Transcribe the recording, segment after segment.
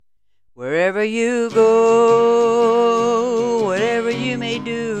Wherever you go, whatever you may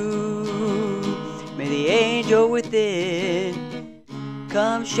do, may the angel within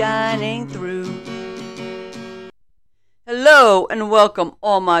come shining through. Hello and welcome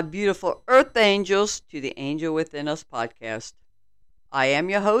all my beautiful earth angels to the Angel Within Us podcast. I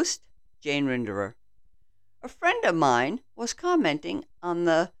am your host, Jane Rinderer. A friend of mine was commenting on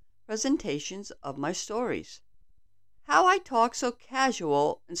the presentations of my stories. How I talk so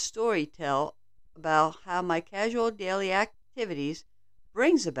casual and story tell about how my casual daily activities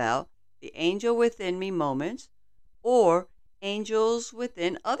brings about the angel within me moments or angels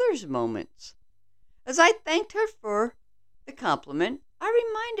within others moments. As I thanked her for the compliment,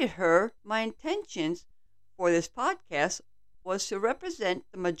 I reminded her my intentions for this podcast was to represent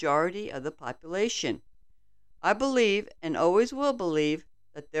the majority of the population. I believe and always will believe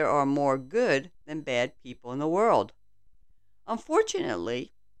that there are more good than bad people in the world.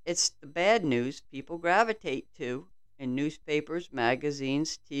 Unfortunately, it's the bad news people gravitate to in newspapers,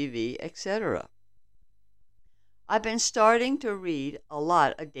 magazines, TV, etc. I've been starting to read a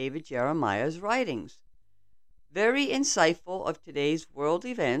lot of David Jeremiah's writings. Very insightful of today's world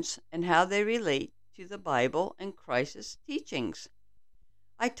events and how they relate to the Bible and Christ's teachings.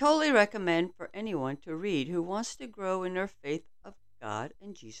 I totally recommend for anyone to read who wants to grow in their faith of God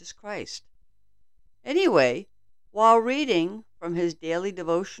and Jesus Christ. Anyway, while reading from his daily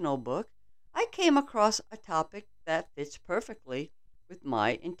devotional book, I came across a topic that fits perfectly with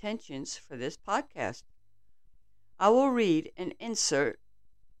my intentions for this podcast. I will read an insert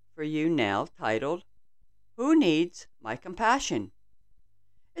for you now titled, Who Needs My Compassion?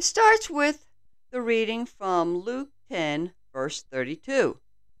 It starts with the reading from Luke 10, verse 32.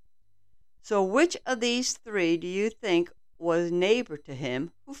 So which of these three do you think was neighbor to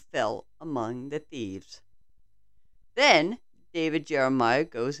him who fell among the thieves? Then David Jeremiah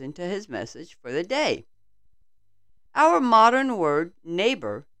goes into his message for the day. Our modern word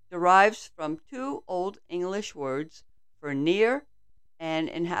neighbor derives from two Old English words for near and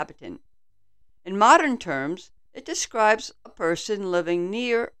inhabitant. In modern terms, it describes a person living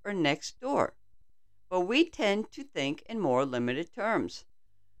near or next door, but we tend to think in more limited terms.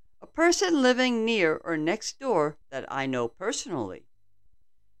 A person living near or next door that I know personally.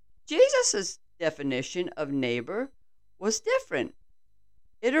 Jesus' definition of neighbor was different.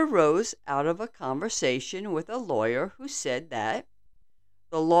 It arose out of a conversation with a lawyer who said that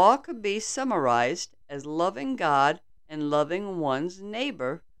the law could be summarized as loving God and loving one's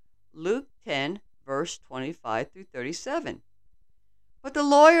neighbor, Luke 10, verse 25 through 37. But the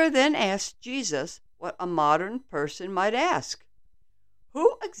lawyer then asked Jesus what a modern person might ask.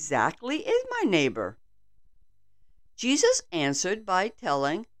 Who exactly is my neighbor? Jesus answered by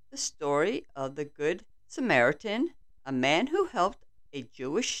telling the story of the Good Samaritan, a man who helped a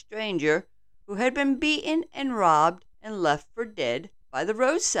Jewish stranger who had been beaten and robbed and left for dead by the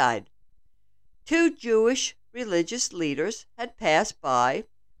roadside. Two Jewish religious leaders had passed by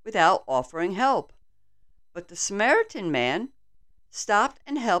without offering help, but the Samaritan man stopped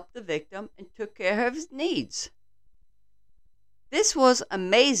and helped the victim and took care of his needs. This was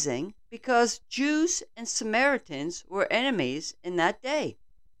amazing because Jews and Samaritans were enemies in that day.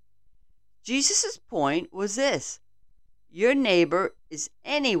 Jesus' point was this. Your neighbor is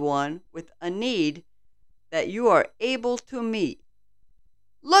anyone with a need that you are able to meet.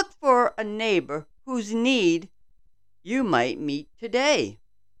 Look for a neighbor whose need you might meet today.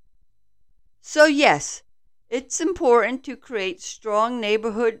 So yes, it's important to create strong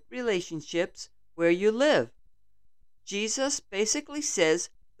neighborhood relationships where you live. Jesus basically says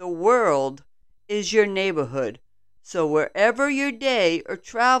the world is your neighborhood, so wherever your day or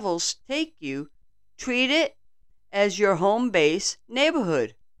travels take you, treat it as your home base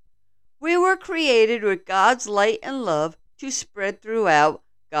neighborhood. We were created with God's light and love to spread throughout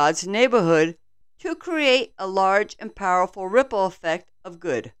God's neighborhood to create a large and powerful ripple effect of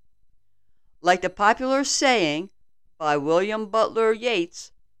good. Like the popular saying by William Butler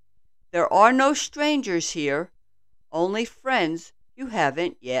Yeats, there are no strangers here, only friends you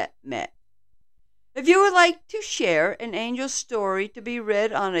haven't yet met. If you would like to share an angel story to be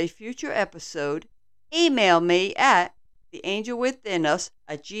read on a future episode, email me at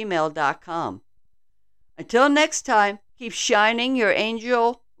theangelwithinus@gmail.com. Until next time, keep shining your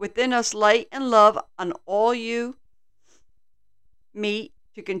angel within us light and love on all you meet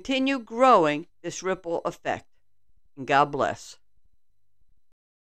to continue growing this ripple effect. And God bless.